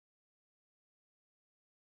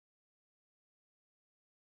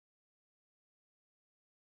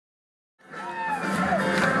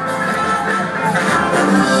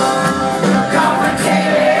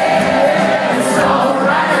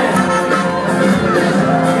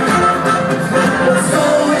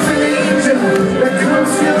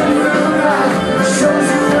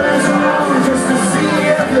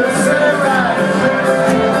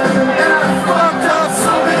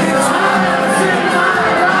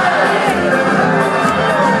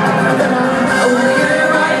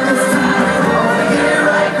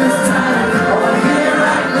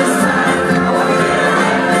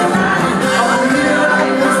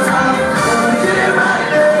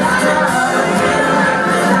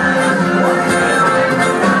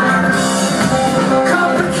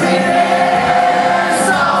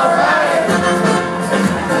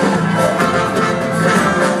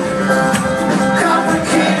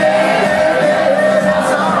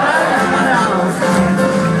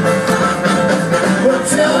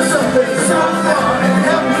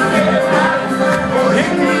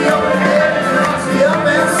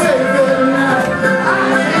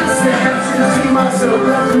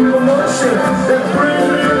emotion that brings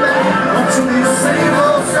me back to the same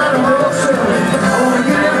old sort of motion. I wanna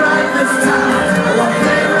get it right this time. I wanna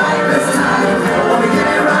get it right this time. I wanna get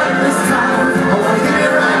it right this time. I wanna get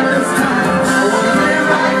it right this time. I wanna get it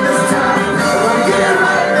right this time. I wanna get it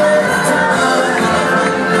right this time.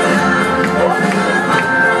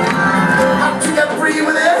 How to get free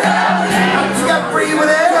with it? How to get free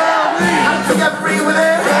with it? How to get free with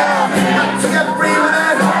it? How to get free with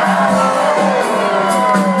it?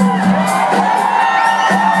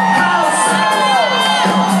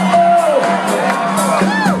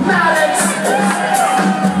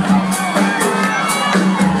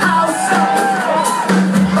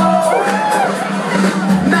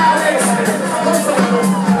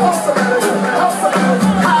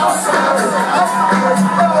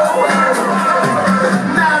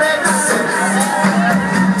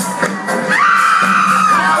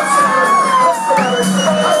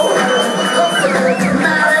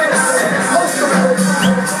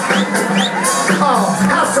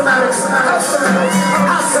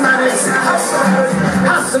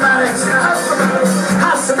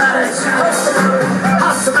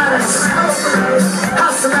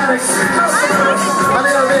 How